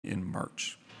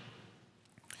march.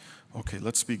 Okay,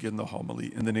 let's begin the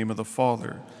homily. In the name of the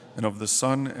Father, and of the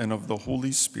Son, and of the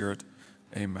Holy Spirit.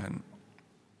 Amen.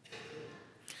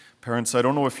 Parents, I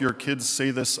don't know if your kids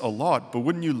say this a lot, but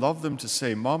wouldn't you love them to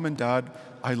say, Mom and Dad,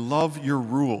 I love your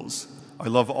rules. I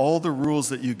love all the rules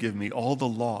that you give me, all the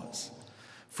laws.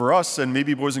 For us, and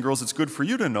maybe boys and girls, it's good for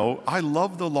you to know, I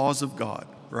love the laws of God,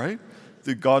 right?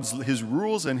 His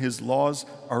rules and his laws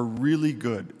are really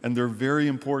good, and they're very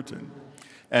important.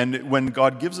 And when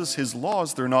God gives us his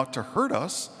laws, they're not to hurt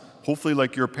us. Hopefully,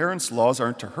 like your parents' laws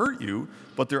aren't to hurt you,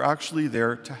 but they're actually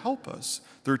there to help us.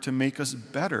 They're to make us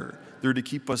better. They're to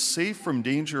keep us safe from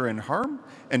danger and harm,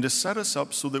 and to set us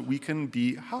up so that we can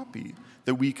be happy,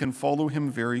 that we can follow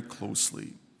him very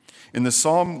closely. In the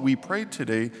psalm we prayed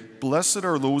today, blessed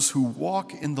are those who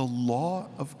walk in the law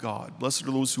of God. Blessed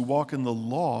are those who walk in the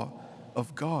law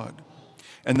of God.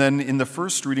 And then in the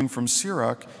first reading from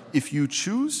Sirach, if you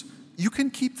choose, you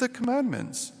can keep the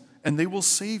commandments, and they will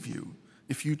save you.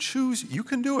 If you choose, you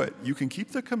can do it. You can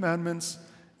keep the commandments,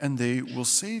 and they will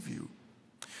save you.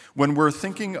 When we're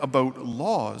thinking about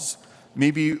laws,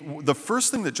 maybe the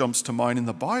first thing that jumps to mind in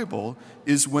the Bible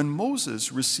is when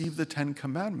Moses received the 10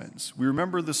 Commandments. We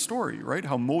remember the story, right?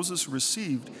 How Moses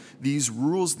received these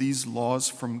rules, these laws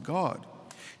from God.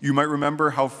 You might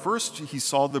remember how first he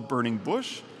saw the burning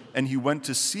bush, and he went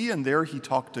to see, and there he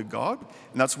talked to God.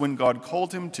 And that's when God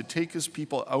called him to take his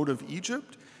people out of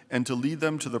Egypt and to lead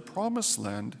them to the promised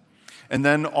land. And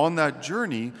then on that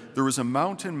journey, there was a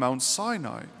mountain, Mount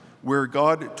Sinai, where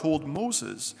God told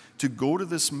Moses to go to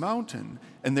this mountain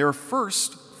and there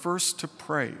first to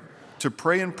pray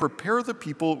and prepare the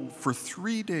people for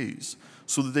 3 days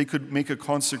so that they could make a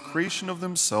consecration of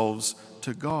themselves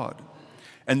to God.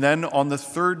 And then on the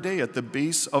third day at the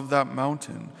base of that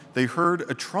mountain, they heard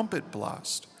a trumpet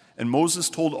blast. And Moses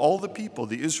told all the people,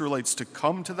 the Israelites, to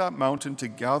come to that mountain to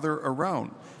gather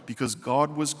around because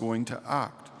God was going to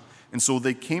act. And so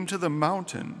they came to the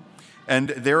mountain, and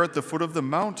there at the foot of the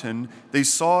mountain, they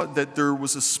saw that there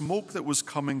was a smoke that was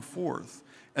coming forth,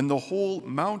 and the whole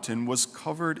mountain was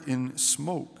covered in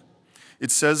smoke.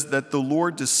 It says that the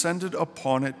Lord descended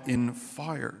upon it in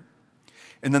fire.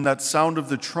 And then that sound of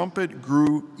the trumpet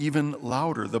grew even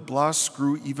louder. The blast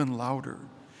grew even louder.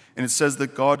 And it says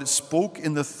that God spoke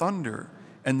in the thunder,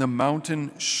 and the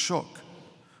mountain shook.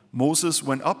 Moses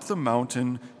went up the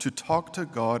mountain to talk to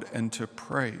God and to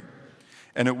pray.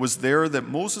 And it was there that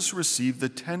Moses received the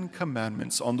 10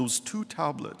 Commandments on those 2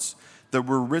 tablets that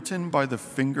were written by the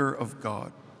finger of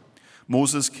God.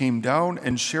 Moses came down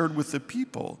and shared with the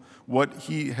people what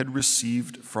he had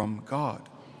received from God.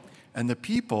 And the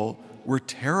people were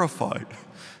terrified.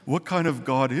 What kind of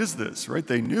God is this, right?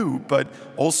 They knew, but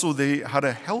also they had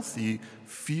a healthy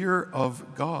fear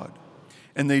of God.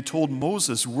 And they told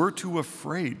Moses, we're too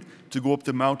afraid to go up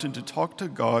the mountain to talk to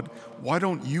God. Why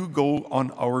don't you go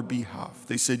on our behalf?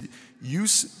 They said, you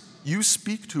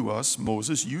speak to us,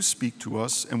 Moses, you speak to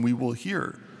us, and we will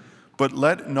hear. But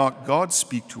let not God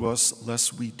speak to us,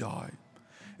 lest we die.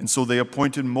 And so they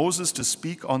appointed Moses to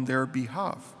speak on their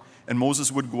behalf. And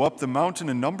Moses would go up the mountain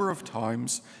a number of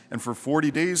times, and for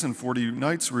 40 days and 40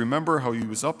 nights, remember how he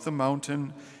was up the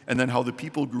mountain, and then how the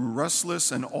people grew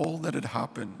restless and all that had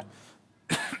happened.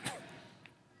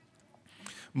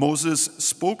 Moses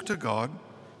spoke to God,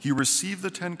 he received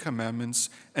the 10 Commandments,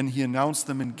 and he announced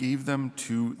them and gave them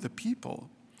to the people.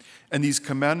 And these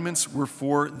commandments were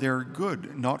for their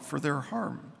good, not for their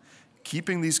harm.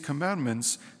 Keeping these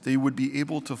commandments, they would be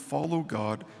able to follow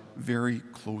God very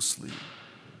closely.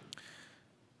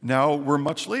 Now we're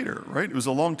much later, right? It was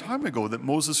a long time ago that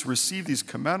Moses received these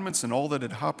commandments and all that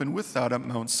had happened with that at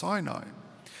Mount Sinai.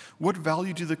 What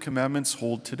value do the commandments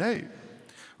hold today?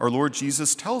 Our Lord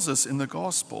Jesus tells us in the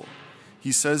gospel.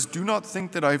 He says, do not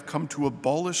think that I have come to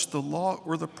abolish the law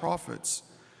or the prophets.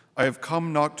 I have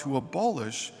come not to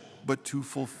abolish, but to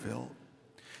fulfill.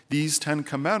 These 10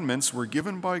 commandments were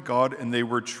given by God, and they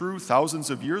were true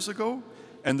thousands of years ago,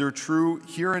 and they're true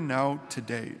here and now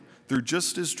today. They're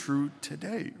just as true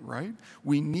today, right?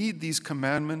 We need these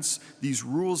commandments, these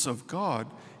rules of God,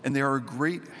 and they are a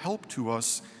great help to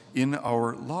us in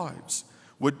our lives.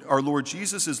 What our Lord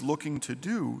Jesus is looking to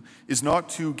do is not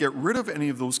to get rid of any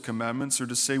of those commandments or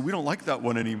to say, we don't like that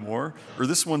one anymore, or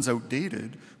this one's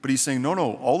outdated, but he's saying,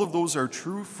 no, all of those are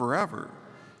true forever.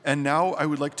 And now I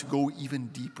would like to go even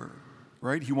deeper,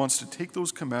 right? He wants to take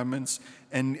those commandments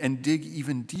and dig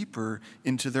even deeper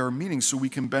into their meaning so we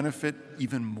can benefit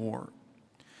even more.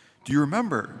 Do you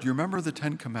remember the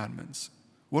 10 Commandments?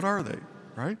 What are they,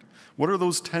 right? What are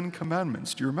those 10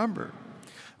 commandments? Do you remember?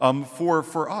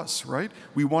 For us, right?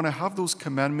 We want to have those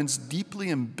commandments deeply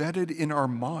embedded in our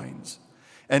minds.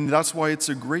 And that's why it's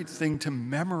a great thing to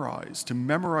memorize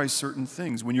certain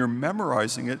things. When you're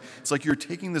memorizing it, it's like you're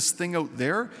taking this thing out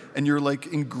there and you're like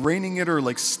ingraining it or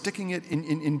like sticking it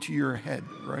into your head,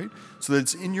 right? So that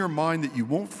it's in your mind that you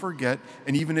won't forget,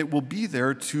 and even it will be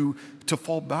there to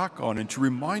fall back on and to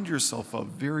remind yourself of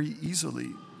very easily.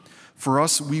 For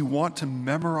us, we want to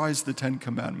memorize the 10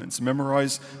 Commandments,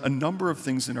 memorize a number of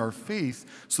things in our faith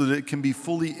so that it can be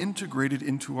fully integrated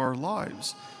into our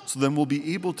lives. So then we'll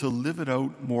be able to live it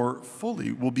out more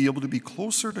fully. We'll be able to be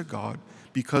closer to God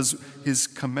because his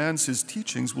commands, his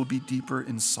teachings will be deeper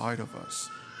inside of us.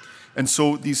 And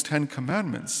so these 10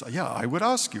 Commandments, I would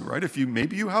ask you, right, if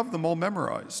maybe you have them all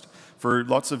memorized. For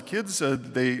lots of kids,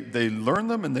 they learn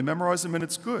them and they memorize them and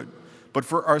it's good. But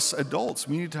for us adults,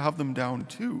 we need to have them down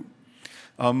too.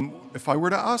 If I were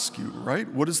to ask you, right,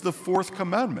 what is the 4th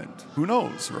commandment? Who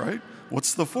knows, right?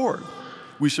 What's the 4th?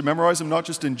 We should memorize them not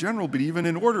just in general, but even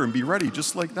in order and be ready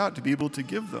just like that to be able to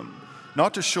give them.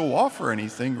 Not to show off or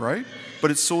anything, right? But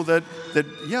it's so that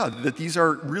these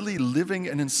are really living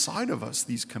and inside of us,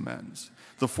 these commands.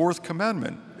 The 4th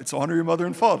commandment, it's honor your mother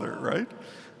and father, right?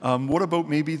 What about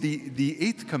maybe the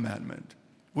 8th commandment?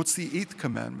 What's the 8th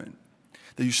commandment?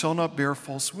 That you shall not bear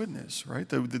false witness, right?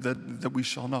 That we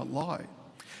shall not lie.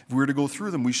 If we were to go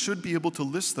through them, we should be able to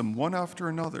list them one after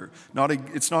another.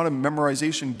 It's not a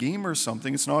memorization game or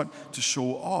something. It's not to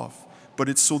show off, but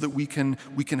it's so that we can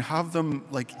have them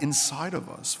like inside of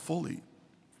us fully.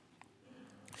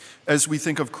 As we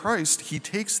think of Christ, he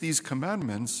takes these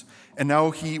commandments and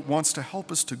now he wants to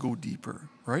help us to go deeper,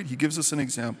 right? He gives us an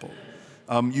example.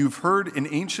 You've heard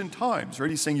in ancient times, right?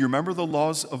 He's saying, you remember the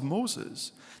laws of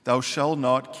Moses. Thou shalt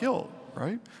not kill,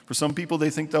 right? For some people, they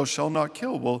think thou shalt not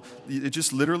kill. Well, it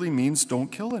just literally means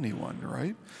don't kill anyone,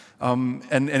 right?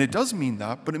 And it does mean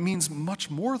that, but it means much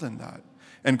more than that.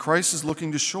 And Christ is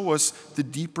looking to show us the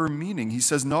deeper meaning. He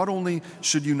says, not only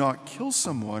should you not kill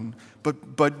someone,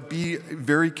 but be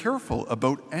very careful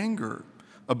about anger,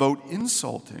 about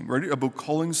insulting, right? About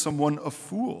calling someone a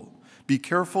fool. Be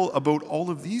careful about all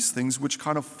of these things which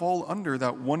kind of fall under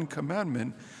that one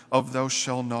commandment of thou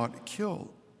shalt not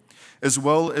kill. As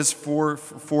well as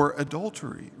for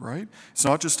adultery, right? It's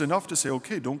not just enough to say,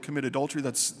 okay, don't commit adultery,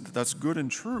 that's good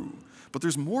and true. But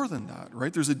there's more than that,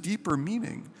 right? There's a deeper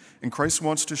meaning. And Christ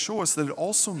wants to show us that it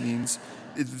also means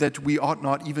that we ought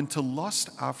not even to lust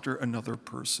after another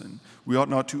person. We ought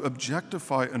not to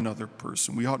objectify another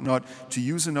person. We ought not to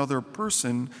use another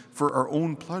person for our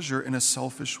own pleasure in a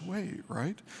selfish way,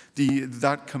 right?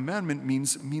 That commandment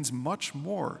means much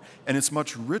more, and it's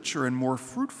much richer and more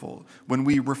fruitful when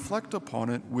we reflect upon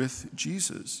it with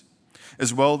Jesus.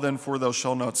 As well then, for thou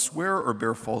shalt not swear or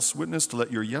bear false witness, to let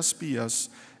your yes be yes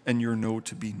and your no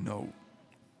to be no.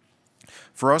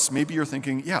 For us, maybe you're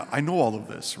thinking, yeah, I know all of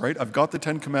this, right? I've got the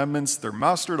 10 Commandments, they're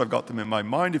mastered, I've got them in my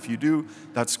mind. If you do,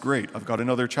 that's great. I've got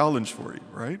another challenge for you,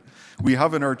 right? We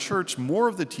have in our church more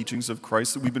of the teachings of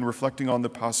Christ that we've been reflecting on the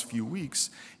past few weeks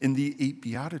in the 8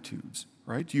 Beatitudes,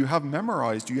 right? Do you have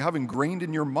memorized, do you have ingrained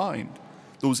in your mind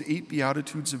those 8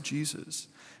 Beatitudes of Jesus?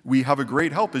 We have a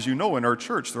great help, as you know, in our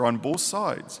church. They're on both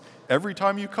sides. Every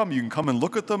time you can come and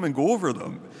look at them and go over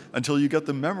them until you get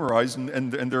them memorized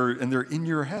and they're in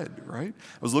your head, right?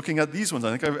 I was looking at these ones.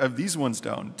 I think I have these ones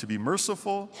down. To be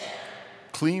merciful,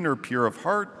 clean or pure of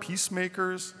heart,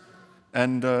 peacemakers,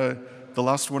 and the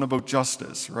last one about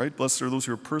justice, right? Blessed are those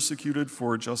who are persecuted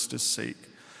for justice' sake.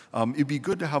 It'd be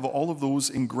good to have all of those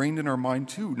ingrained in our mind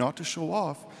too, not to show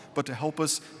off, but to help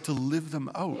us to live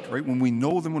them out, right? When we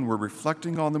know them, when we're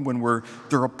reflecting on them, when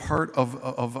they're a part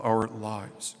of our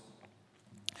lives.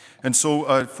 And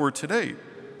so for today,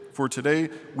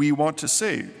 we want to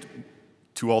say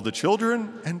to all the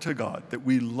children and to God that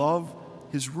we love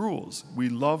his rules. We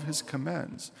love his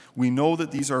commands. We know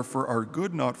that these are for our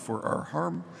good, not for our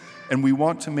harm, and we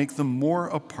want to make them more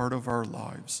a part of our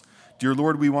lives. Dear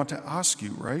Lord, we want to ask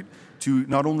you, right, to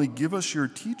not only give us your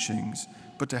teachings,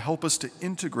 but to help us to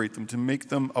integrate them, to make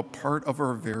them a part of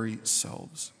our very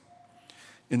selves.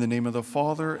 In the name of the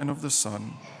Father, and of the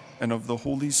Son, and of the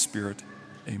Holy Spirit,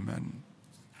 amen.